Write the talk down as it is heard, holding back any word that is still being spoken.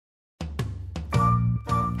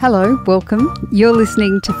Hello, welcome. You're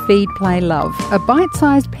listening to Feed, Play, Love, a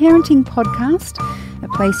bite-sized parenting podcast, a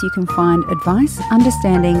place you can find advice,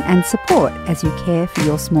 understanding and support as you care for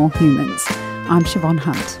your small humans. I'm Siobhan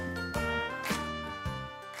Hunt.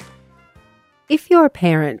 If you're a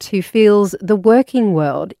parent who feels the working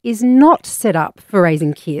world is not set up for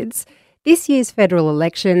raising kids, this year's federal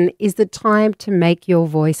election is the time to make your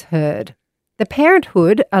voice heard. The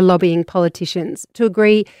Parenthood are lobbying politicians to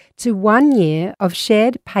agree to 1 year of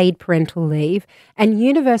shared paid parental leave and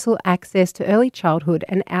universal access to early childhood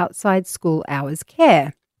and outside school hours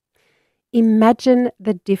care. Imagine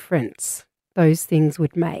the difference those things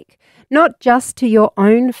would make, not just to your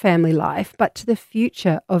own family life, but to the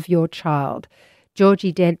future of your child.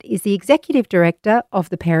 Georgie Dent is the Executive Director of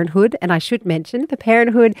the Parenthood, and I should mention the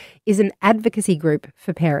Parenthood is an advocacy group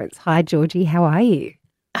for parents. Hi, Georgie, how are you?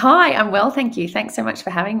 Hi, I'm well, thank you. Thanks so much for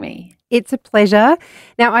having me. It's a pleasure.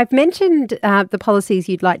 Now, I've mentioned the policies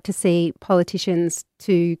you'd like to see politicians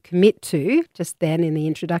to commit to just then in the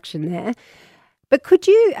introduction there. But could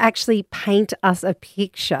you actually paint us a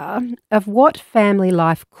picture of what family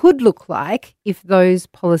life could look like if those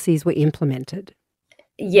policies were implemented?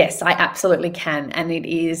 Yes, I absolutely can. And it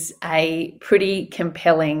is a pretty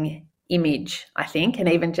compelling image, I think. And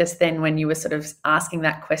even just then when you were sort of asking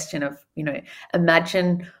that question of,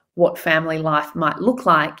 imagine what family life might look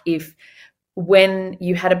like if when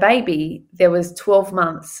you had a baby, there was 12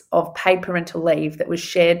 months of paid parental leave that was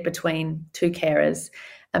shared between two carers.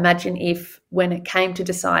 Imagine if when it came to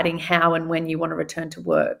deciding how and when you want to return to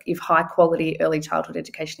work, if high quality early childhood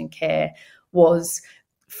education and care was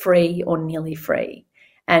free or nearly free.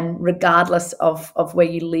 And regardless of where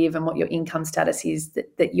you live and what your income status is,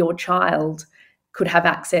 that your child could have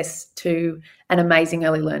access to an amazing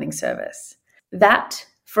early learning service. That,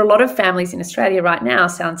 for a lot of families in Australia right now,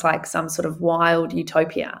 sounds like some sort of wild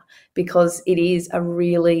utopia because it is a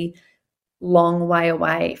really long way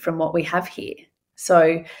away from what we have here.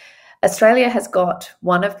 So Australia has got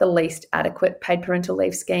one of the least adequate paid parental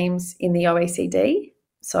leave schemes in the OECD.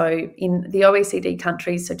 So in the OECD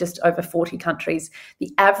countries, so just over 40 countries,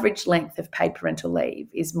 the average length of paid parental leave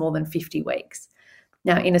is more than 50 weeks.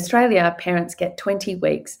 Now, in Australia, parents get 20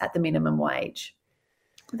 weeks at the minimum wage.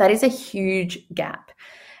 That is a huge gap.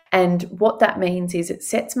 And what that means is it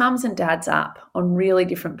sets mums and dads up on really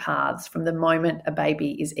different paths from the moment a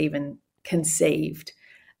baby is even conceived,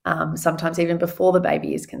 sometimes even before the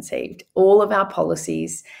baby is conceived. All of our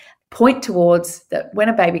policies point towards that when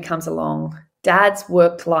a baby comes along, Dad's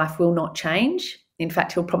work life will not change. In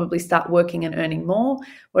fact, he'll probably start working and earning more,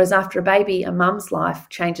 whereas after a baby, a mum's life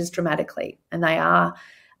changes dramatically and they are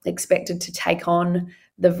expected to take on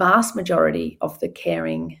the vast majority of the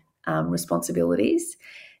caring responsibilities.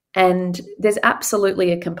 And there's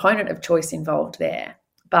absolutely a component of choice involved there.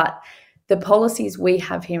 But the policies we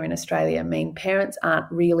have here in Australia mean parents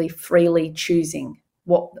aren't really freely choosing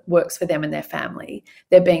what works for them and their family.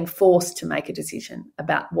 They're being forced to make a decision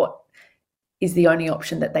about what is the only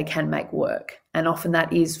option that they can make work. And often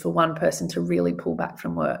that is for one person to really pull back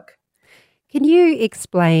from work. Can you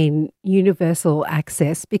explain universal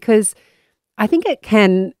access? Because I think it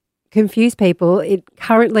can confuse people. It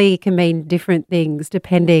currently can mean different things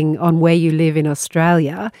depending on where you live in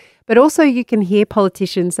Australia. But also you can hear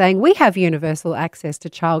politicians saying, we have universal access to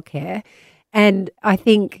childcare. And I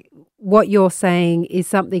think what you're saying is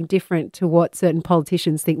something different to what certain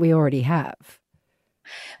politicians think we already have.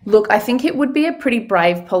 Look, I think it would be a pretty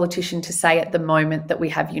brave politician to say at the moment that we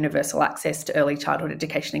have universal access to early childhood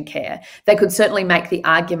education and care. They could certainly make the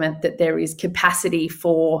argument that there is capacity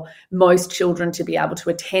for most children to be able to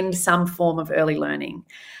attend some form of early learning.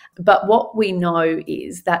 But what we know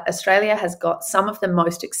is that Australia has got some of the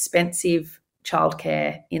most expensive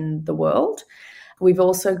childcare in the world. We've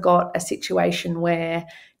also got a situation where,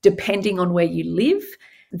 depending on where you live,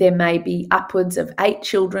 there may be upwards of 8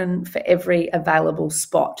 children for every available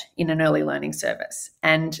spot in an early learning service.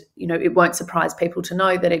 And, it won't surprise people to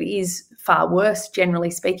know that it is far worse, generally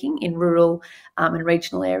speaking, in rural and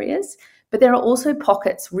regional areas. But there are also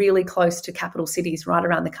pockets really close to capital cities right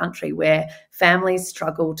around the country where families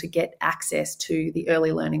struggle to get access to the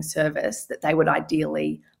early learning service that they would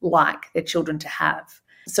ideally like their children to have.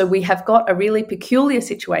 So we have got a really peculiar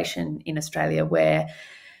situation in Australia where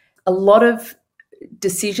a lot of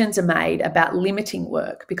decisions are made about limiting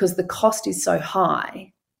work because the cost is so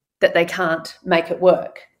high that they can't make it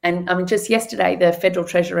work. And just yesterday, the Federal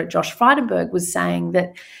Treasurer, Josh Frydenberg, was saying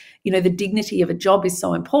that, the dignity of a job is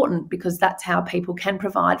so important because that's how people can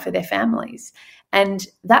provide for their families. And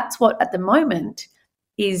that's what, at the moment,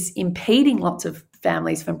 is impeding lots of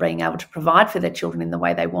families from being able to provide for their children in the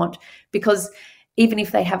way they want, because even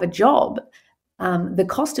if they have a job, the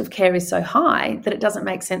cost of care is so high that it doesn't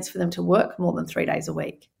make sense for them to work more than 3 days a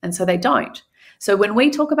week. And so they don't. So when we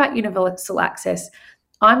talk about universal access,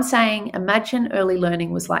 I'm saying imagine early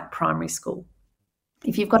learning was like primary school.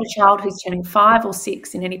 If you've got a child who's turning 5 or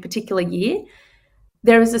 6 in any particular year,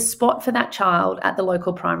 there is a spot for that child at the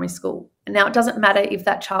local primary school. Now, it doesn't matter if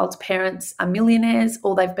that child's parents are millionaires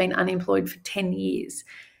or they've been unemployed for 10 years.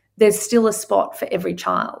 There's still a spot for every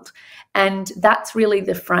child. And that's really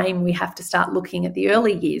the frame we have to start looking at the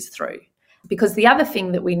early years through. Because the other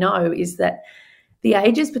thing that we know is that the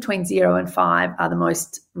ages between 0 and 5 are the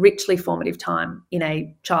most richly formative time in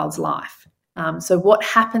a child's life. So what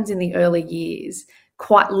happens in the early years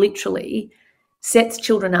quite literally sets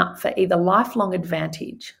children up for either lifelong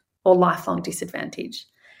advantage or lifelong disadvantage.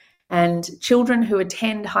 And children who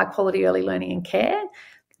attend high quality early learning and care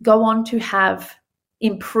go on to have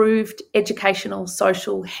improved educational,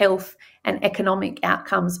 social, health and economic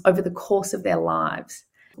outcomes over the course of their lives,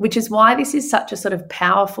 which is why this is such a sort of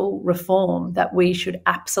powerful reform that we should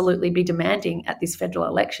absolutely be demanding at this federal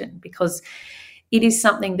election, because it is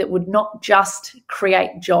something that would not just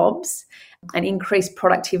create jobs and increase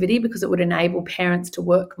productivity because it would enable parents to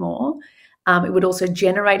work more. It would also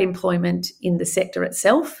generate employment in the sector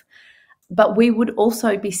itself, but we would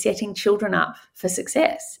also be setting children up for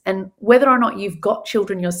success. And whether or not you've got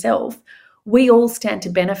children yourself, we all stand to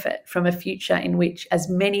benefit from a future in which as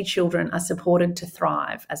many children are supported to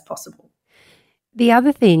thrive as possible. The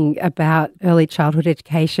other thing about early childhood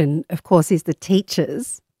education, of course, is the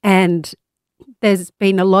teachers. And there's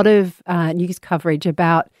been a lot of news coverage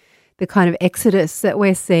about the kind of exodus that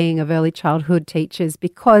we're seeing of early childhood teachers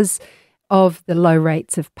because of the low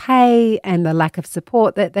rates of pay and the lack of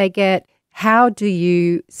support that they get. How do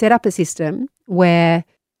you set up a system where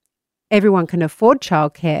everyone can afford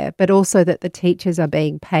childcare, but also that the teachers are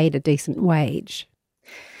being paid a decent wage?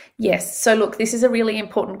 Yes. So look, this is a really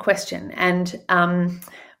important question, and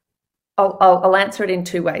I'll answer it in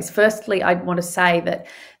two ways. Firstly, I want to say that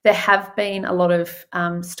there have been a lot of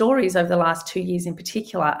stories over the last 2 years in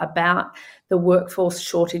particular about the workforce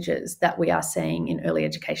shortages that we are seeing in early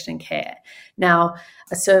education and care. Now,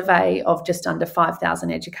 a survey of just under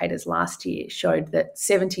 5,000 educators last year showed that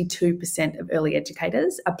 72% of early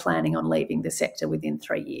educators are planning on leaving the sector within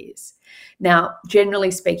 3 years. Now,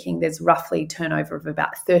 generally speaking, there's roughly turnover of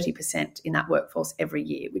about 30% in that workforce every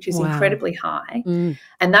year, which is incredibly high.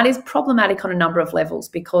 And that is problematic on a number of levels,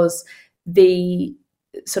 because the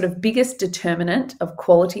sort of biggest determinant of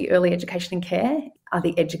quality early education and care are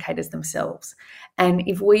the educators themselves. And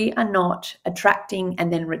if we are not attracting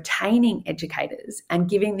and then retaining educators and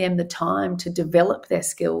giving them the time to develop their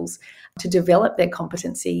skills, to develop their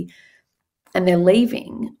competency, and they're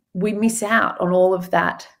leaving, we miss out on all of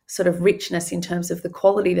that sort of richness in terms of the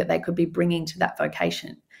quality that they could be bringing to that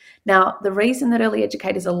vocation. Now, the reason that early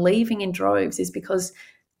educators are leaving in droves is because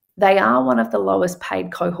they are one of the lowest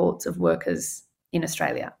paid cohorts of workers in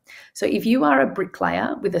Australia. So if you are a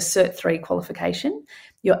bricklayer with a Cert 3 qualification,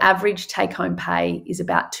 your average take-home pay is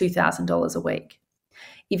about $2,000 a week.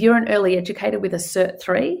 If you're an early educator with a Cert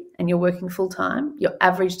 3 and you're working full-time, your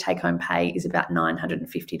average take-home pay is about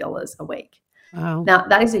 $950 a week. Wow. Now,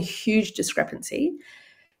 that is a huge discrepancy.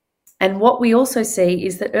 And what we also see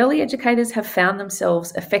is that early educators have found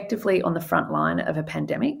themselves effectively on the front line of a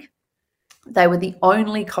pandemic. They were the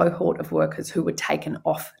only cohort of workers who were taken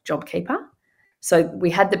off JobKeeper. So we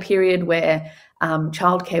had the period where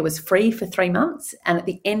childcare was free for 3 months, and at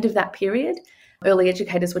the end of that period, early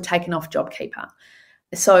educators were taken off JobKeeper.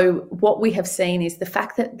 So what we have seen is the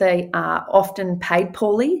fact that they are often paid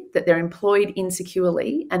poorly, that they're employed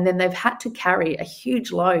insecurely, and then they've had to carry a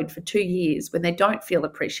huge load for 2 years when they don't feel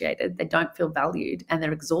appreciated, they don't feel valued, and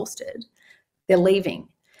they're exhausted. They're leaving.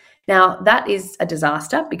 Now, that is a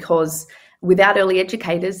disaster, because without early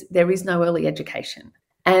educators, there is no early education.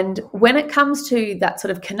 And when it comes to that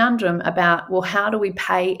sort of conundrum about, well, how do we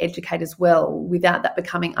pay educators well without that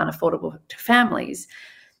becoming unaffordable to families,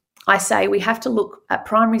 I say we have to look at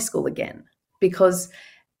primary school again, because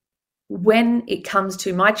when it comes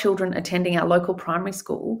to my children attending our local primary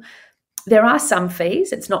school, there are some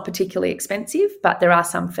fees. It's not particularly expensive, but there are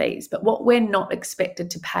some fees. But what we're not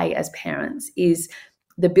expected to pay as parents is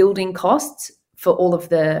the building costs for all of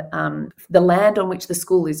the land on which the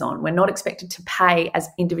school is on. We're not expected to pay as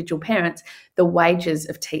individual parents the wages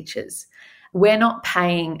of teachers. We're not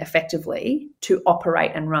paying effectively to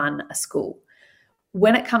operate and run a school.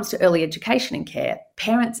 When it comes to early education and care,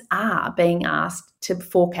 parents are being asked to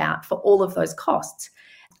fork out for all of those costs.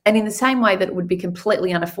 And in the same way that it would be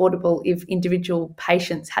completely unaffordable if individual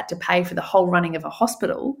patients had to pay for the whole running of a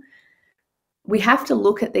hospital, we have to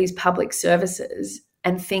look at these public services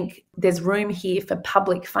and think there's room here for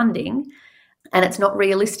public funding, and it's not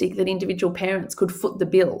realistic that individual parents could foot the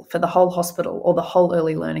bill for the whole hospital or the whole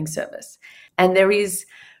early learning service. And there is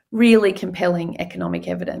really compelling economic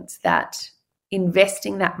evidence that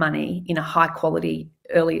investing that money in a high quality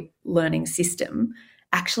early learning system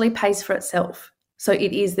actually pays for itself. So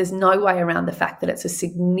there's no way around the fact that it's a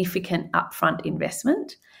significant upfront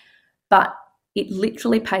investment, but it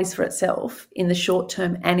literally pays for itself in the short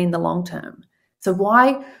term and in the long term. So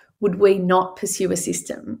why would we not pursue a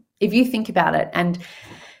system? If you think about it, and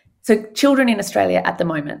so children in Australia at the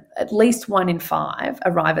moment, at least 1 in 5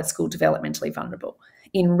 arrive at school developmentally vulnerable.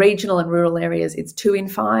 In regional and rural areas, it's 2 in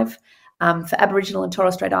 5. For Aboriginal and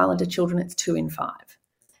Torres Strait Islander children, it's 2 in 5.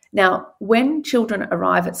 Now, when children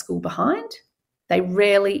arrive at school behind, they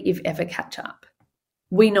rarely, if ever, catch up.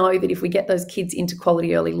 We know that if we get those kids into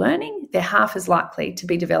quality early learning, they're half as likely to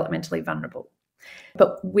be developmentally vulnerable.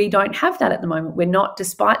 But we don't have that at the moment. We're not,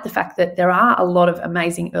 despite the fact that there are a lot of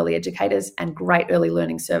amazing early educators and great early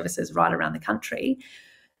learning services right around the country,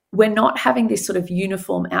 we're not having this sort of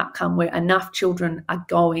uniform outcome where enough children are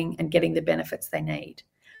going and getting the benefits they need.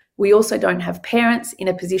 We also don't have parents in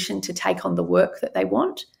a position to take on the work that they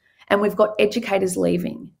want, and we've got educators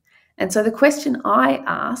leaving. And so the question I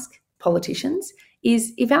ask politicians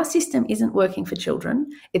is, if our system isn't working for children,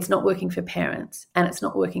 it's not working for parents, and it's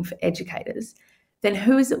not working for educators, then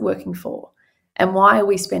who is it working for? And why are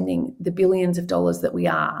we spending the billions of dollars that we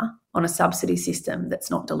are on a subsidy system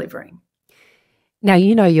that's not delivering? Now,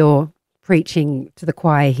 you know you're preaching to the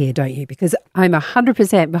choir here, don't you? Because I'm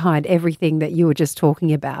 100% behind everything that you were just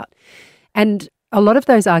talking about. And a lot of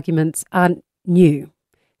those arguments aren't new.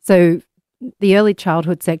 So the early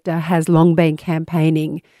childhood sector has long been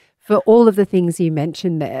campaigning for all of the things you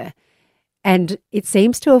mentioned there. And it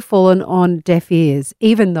seems to have fallen on deaf ears,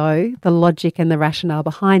 even though the logic and the rationale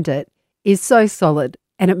behind it is so solid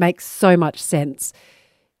and it makes so much sense.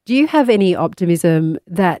 Do you have any optimism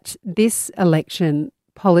that this election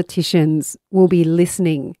politicians will be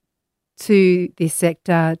listening to this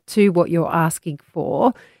sector, to what you're asking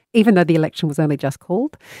for, even though the election was only just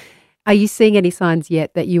called? Are you seeing any signs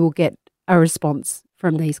yet that you will get a response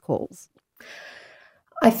from these calls?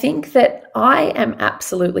 I think that I am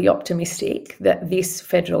absolutely optimistic that this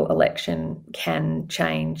federal election can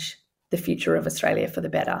change the future of Australia for the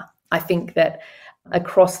better. I think that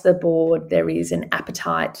across the board there is an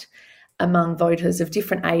appetite among voters of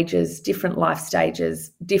different ages, different life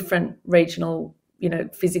stages, different regional,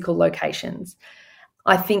 physical locations.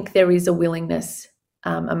 I think there is a willingness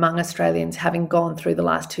among Australians, having gone through the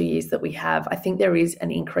last 2 years that we have. I think there is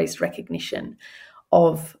an increased recognition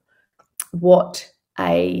of what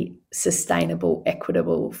a sustainable,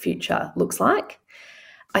 equitable future looks like.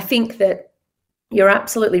 I think that you're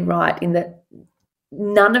absolutely right in that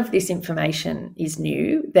none of this information is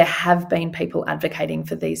new. There have been people advocating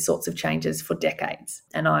for these sorts of changes for decades,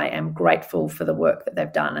 and I am grateful for the work that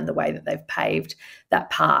they've done and the way that they've paved that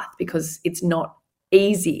path, because it's not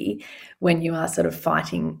easy when you are sort of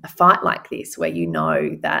fighting a fight like this, where you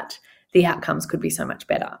know that the outcomes could be so much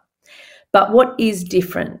better. But what is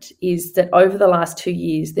different is that over the last 2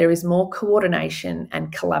 years, there is more coordination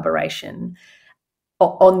and collaboration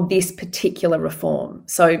on this particular reform.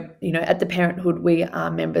 So, at the Parenthood, we are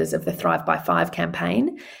members of the Thrive by 5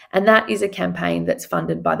 campaign, and that is a campaign that's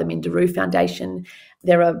funded by the Minderoo Foundation.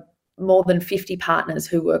 There are more than 50 partners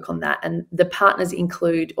who work on that, and the partners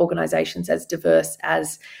include organisations as diverse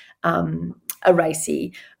as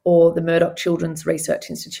ARACI or the Murdoch Children's Research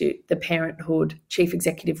Institute, the Parenthood, Chief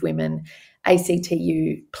Executive Women,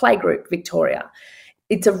 ACTU, Playgroup Victoria.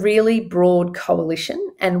 It's a really broad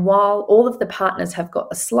coalition, and while all of the partners have got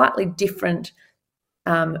a slightly different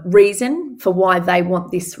reason for why they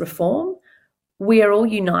want this reform, we are all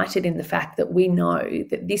united in the fact that we know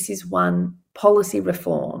that this is one policy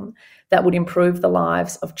reform that would improve the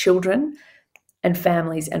lives of children and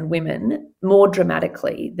families and women more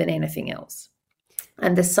dramatically than anything else.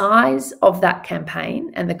 And the size of that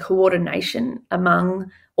campaign and the coordination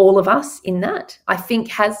among all of us in that, I think,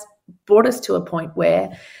 has brought us to a point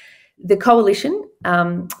where the coalition,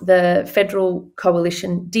 the federal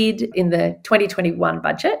coalition, did in the 2021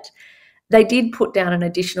 budget, they did put down an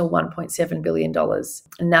additional $1.7 billion.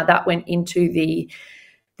 And now that went into the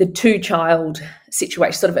two-child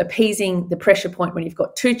situation, sort of appeasing the pressure point when you've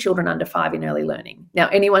got 2 children under 5 in early learning. Now,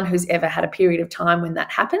 anyone who's ever had a period of time when that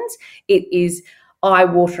happens, it is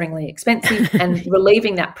eye-wateringly expensive, and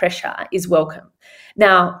relieving that pressure is welcome.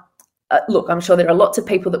 Now, look, I'm sure there are lots of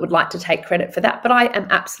people that would like to take credit for that, but I am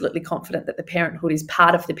absolutely confident that the Parenthood is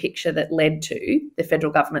part of the picture that led to the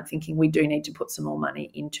federal government thinking we do need to put some more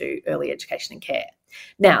money into early education and care.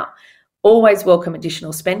 Now, Always welcome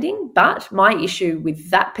additional spending, but my issue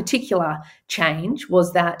with that particular change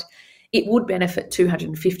was that it would benefit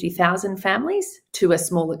 250,000 families to a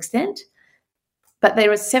small extent, but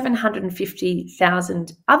there are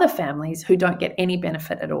 750,000 other families who don't get any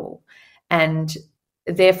benefit at all. And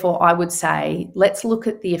therefore, I would say, let's look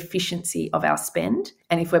at the efficiency of our spend.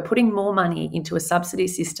 And if we're putting more money into a subsidy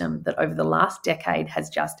system that over the last decade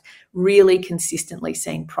has just really consistently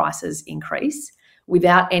seen prices increase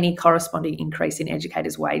without any corresponding increase in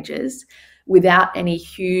educators' wages, without any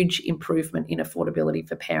huge improvement in affordability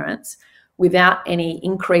for parents, without any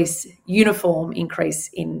uniform increase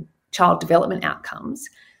in child development outcomes,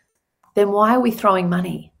 then why are we throwing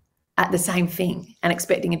money at the same thing and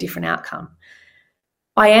expecting a different outcome?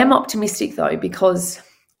 I am optimistic, though, because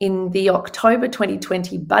in the October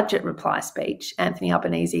 2020 budget reply speech, Anthony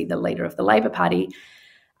Albanese, the leader of the Labor Party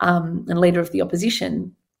and leader of the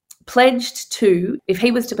opposition, pledged to, if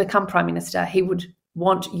he was to become Prime Minister, he would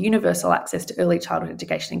want universal access to early childhood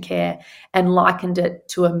education and care, and likened it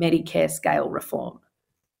to a Medicare scale reform.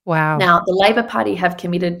 Wow. Now, the Labor Party have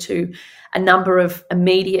committed to a number of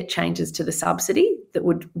immediate changes to the subsidy that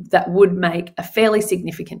would make a fairly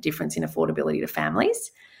significant difference in affordability to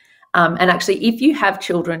families. And actually, if you have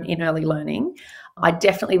children in early learning, I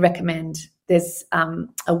definitely recommend there's a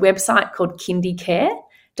website called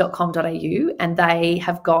kindycare.com.au, and they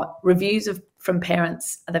have got reviews from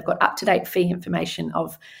parents. They've got up-to-date fee information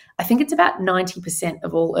of, I think it's about 90%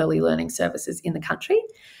 of all early learning services in the country.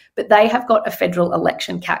 But they have got a federal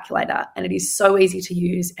election calculator, and it is so easy to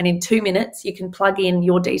use. And in 2 minutes, you can plug in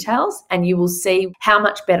your details and you will see how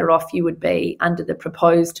much better off you would be under the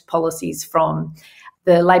proposed policies from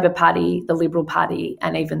the Labor Party, the Liberal Party,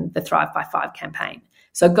 and even the Thrive by 5 campaign.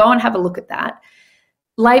 So go and have a look at that.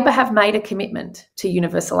 Labor have made a commitment to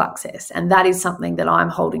universal access, and that is something that I'm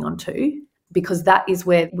holding on to because that is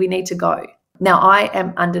where we need to go. Now, I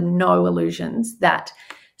am under no illusions that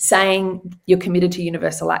saying you're committed to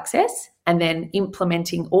universal access and then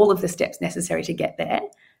implementing all of the steps necessary to get there,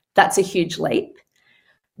 that's a huge leap.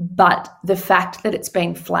 But the fact that it's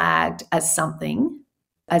been flagged as something,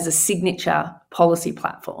 as a signature policy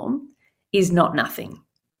platform, is not nothing.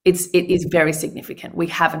 It is very significant. We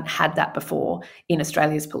haven't had that before in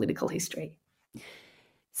Australia's political history.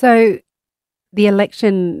 So the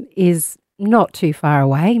election is not too far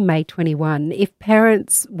away, May 21. If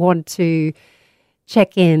parents want to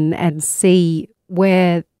check in and see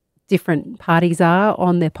where different parties are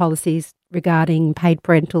on their policies regarding paid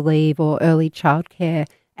parental leave or early childcare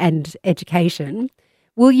and education,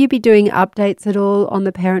 will you be doing updates at all on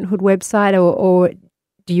the Parenthood website, or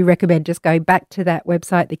do you recommend just going back to that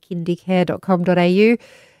website, the kindycare.com.au?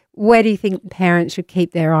 Where do you think parents should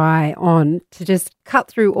keep their eye on to just cut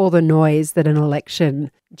through all the noise that an election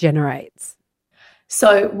generates?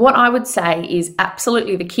 So what I would say is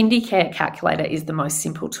absolutely the KindyCare calculator is the most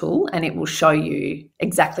simple tool, and it will show you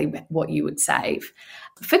exactly what you would save.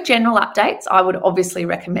 For general updates, I would obviously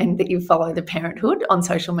recommend that you follow the Parenthood on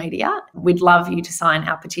social media. We'd love you to sign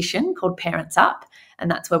our petition called Parents Up, and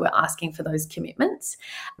that's where we're asking for those commitments.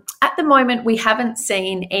 At the moment, we haven't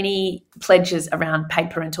seen any pledges around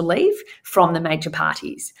paid parental leave from the major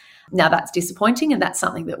parties. Now, that's disappointing, and that's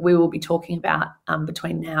something that we will be talking about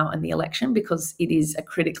between now and the election because it is a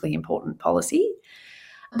critically important policy.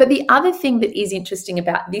 But the other thing that is interesting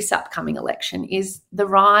about this upcoming election is the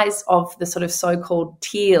rise of the sort of so-called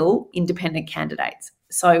teal independent candidates.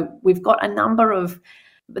 So we've got a number of,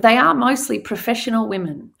 they are mostly professional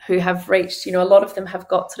women who have reached, a lot of them have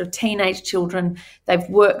got sort of teenage children. They've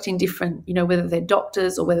worked in different, whether they're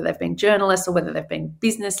doctors or whether they've been journalists or whether they've been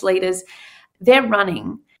business leaders. They're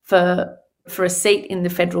running for a seat in the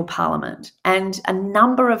federal parliament. And a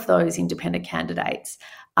number of those independent candidates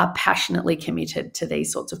are passionately committed to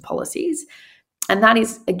these sorts of policies. And that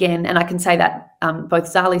is, again, and I can say that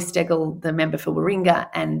both Zali Steggall, the member for Warringah,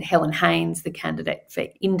 and Helen Haines, the candidate for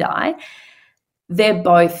Indi, they're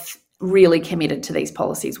both really committed to these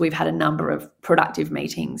policies. We've had a number of productive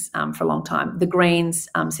meetings for a long time. The Greens,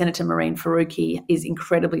 Senator Mehreen Faruqi is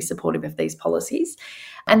incredibly supportive of these policies.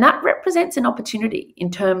 And that represents an opportunity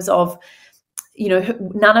in terms of,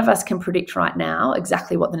 none of us can predict right now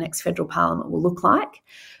exactly what the next federal parliament will look like.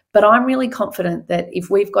 But I'm really confident that if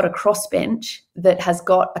we've got a crossbench that has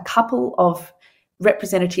got a couple of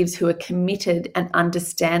representatives who are committed and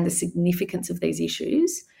understand the significance of these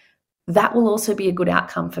issues, that will also be a good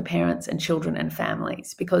outcome for parents and children and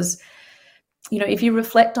families. Because, if you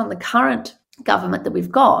reflect on the current government that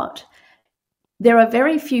we've got, there are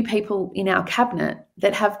very few people in our cabinet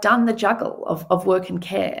that have done the juggle of work and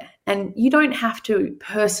care. And you don't have to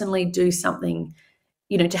personally do something,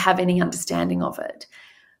 to have any understanding of it.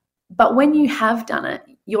 But when you have done it,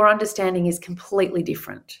 your understanding is completely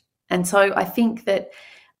different. And so I think that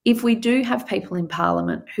if we do have people in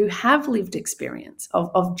Parliament who have lived experience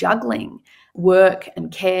of juggling work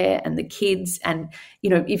and care and the kids, and, you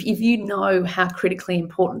know, if you know how critically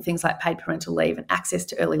important things like paid parental leave and access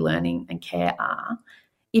to early learning and care are,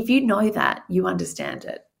 if you know that, you understand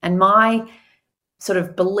it. And my sort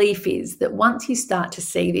of belief is that once you start to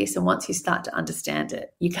see this and once you start to understand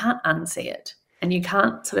it, you can't unsee it and you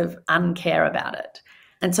can't sort of uncare about it.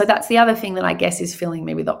 And so that's the other thing that I guess is filling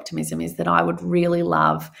me with optimism, is that I would really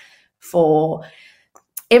love for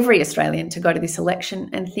every Australian to go to this election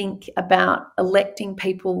and think about electing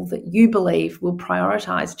people that you believe will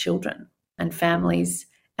prioritise children and families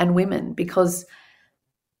and women. Because,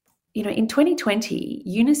 you know, in 2020,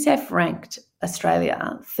 UNICEF ranked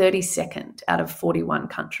Australia 32nd out of 41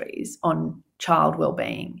 countries on child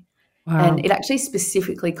wellbeing. Wow. And it actually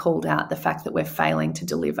specifically called out the fact that we're failing to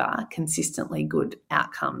deliver consistently good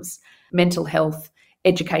outcomes, mental health,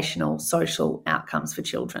 educational, social outcomes for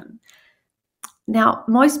children. Now,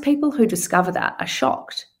 most people who discover that are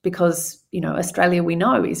shocked because, you know, Australia, we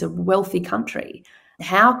know, is a wealthy country.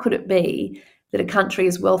 How could it be that a country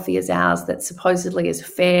as wealthy as ours, that's supposedly as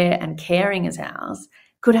fair and caring as ours,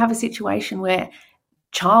 could have a situation where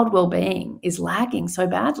child wellbeing is lagging so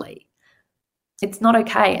badly? It's not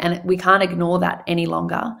okay, and we can't ignore that any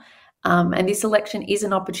longer. And this election is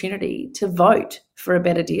an opportunity to vote for a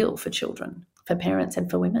better deal for children, for parents and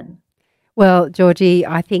for women. Well, Georgie,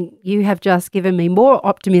 I think you have just given me more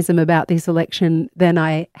optimism about this election than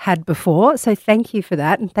I had before. So thank you for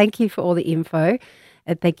that, and thank you for all the info,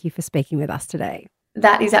 and thank you for speaking with us today.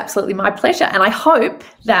 That is absolutely my pleasure. And I hope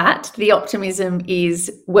that the optimism is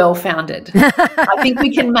well-founded. I think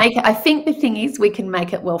we can make it. I think the thing is we can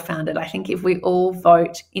make it well-founded. I think if we all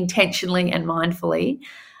vote intentionally and mindfully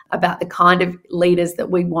about the kind of leaders that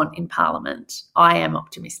we want in Parliament, I am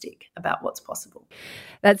optimistic about what's possible.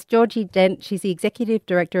 That's Georgie Dent. She's the Executive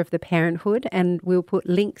Director of the Parenthood, and we'll put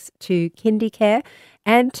links to KindyCare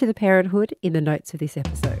and to the Parenthood in the notes of this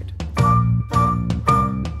episode.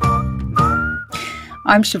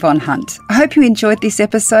 I'm Siobhan Hunt. I hope you enjoyed this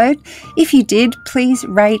episode. If you did, please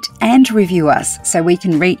rate and review us so we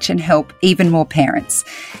can reach and help even more parents.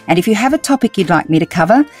 And if you have a topic you'd like me to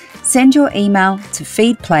cover, send your email to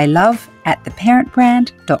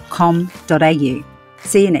feedplaylove@theparentbrand.com.au.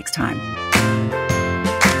 See you next time.